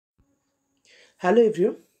Hello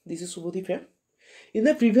everyone, this is Subodhi here. In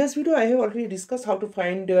the previous video, I have already discussed how to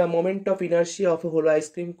find moment of inertia of a hollow ice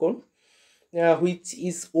cream cone which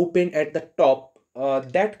is open at the top.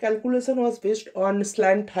 That calculation was based on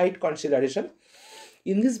slant height consideration.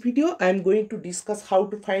 In this video, I am going to discuss how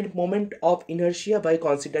to find moment of inertia by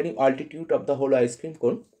considering altitude of the hollow ice cream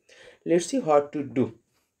cone. Let's see what to do.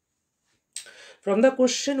 From the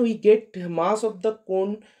question, we get mass of the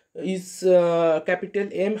cone is capital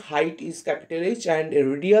M, height is capital H, and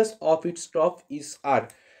radius of its top is R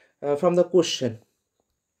from the question.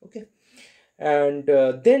 Okay, and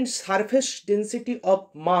then surface density of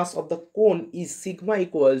mass of the cone is sigma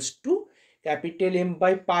equals to capital M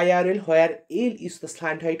by pi RL, where L is the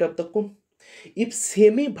slant height of the cone. If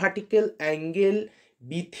semi vertical angle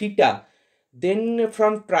be theta, then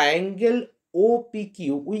from triangle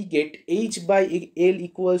OPQ we get H by L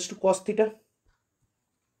equals to cos theta.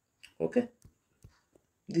 Okay,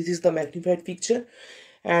 this is the magnified picture,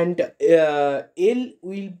 and L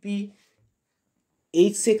will be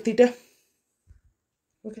H sec theta.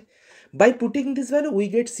 Okay, by putting this value we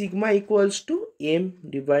get sigma equals to M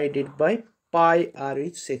divided by pi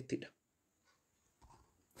RH sec theta.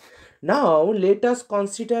 Now let us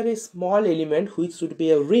consider a small element which should be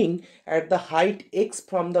a ring at the height x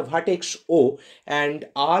from the vertex O, and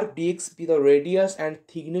r dx be the radius and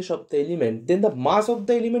thickness of the element. Then the mass of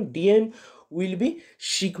the element dm will be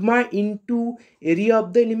sigma into area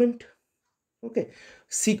of the element. Okay,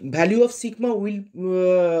 value of sigma will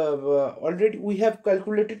already we have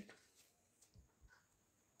calculated.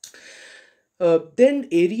 Then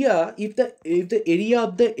area, if the area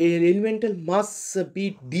of the elemental mass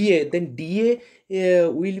be dA, then dA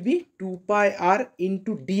will be 2 pi r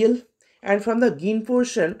into dl. And from the gain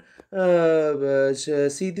portion,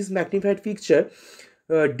 see this magnified picture,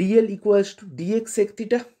 dl equals to dx sec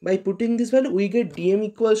theta. By putting this value we get dm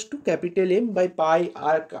equals to capital M by pi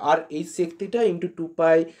r h sec theta into 2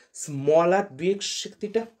 pi small r dx sec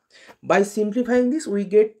theta. By simplifying this we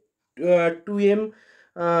get 2m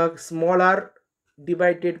small r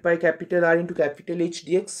divided by capital R into capital H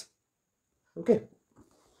dx. Okay,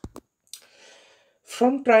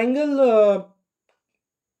 from triangle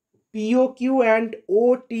POQ and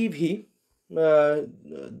OTV,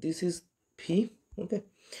 this is P. Okay,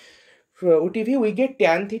 for OTV we get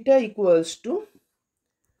tan theta equals to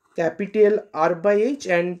capital R by H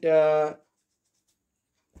and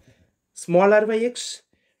small r by x.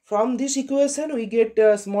 From this equation we get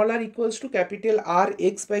small r equals to capital R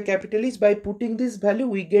x by capital H. By putting this value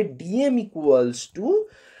we get dm equals to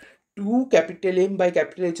 2 capital M by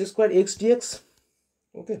capital H square x dx.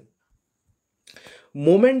 Okay,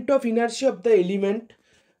 moment of inertia of the element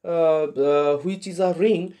which is a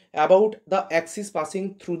ring about the axis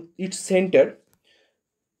passing through its center,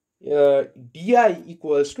 di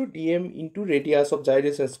equals to dm into radius of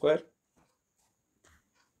gyration square.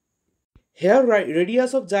 Here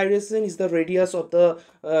radius of gyration is the radius of the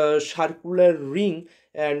circular ring,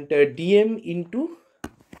 and dm into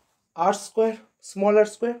r square, smaller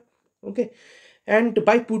square. Okay, and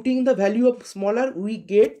by putting the value of smaller we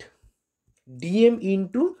get dm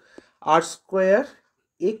into r square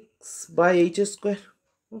x by h square.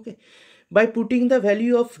 Okay, by putting the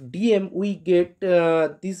value of dm we get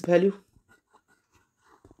this value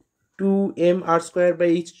 2m r square by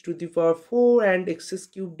h to the power 4 and x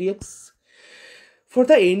cube dx. For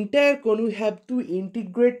the entire cone we have to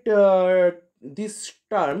integrate this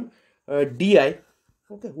term di,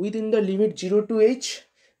 okay, within the limit 0 to h.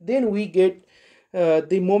 Then we get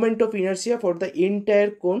the moment of inertia for the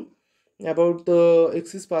entire cone about the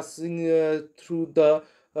axis passing through the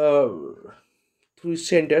through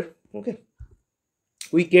center. Okay,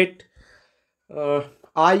 we get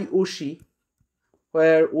IOC,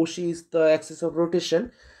 where OC is the axis of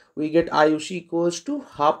rotation. We get IOC equals to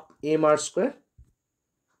half mr square.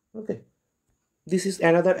 Okay, this is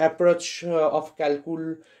another approach of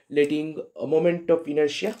calculating a moment of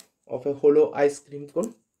inertia of a hollow ice cream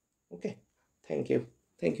cone. Okay, thank you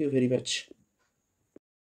very much.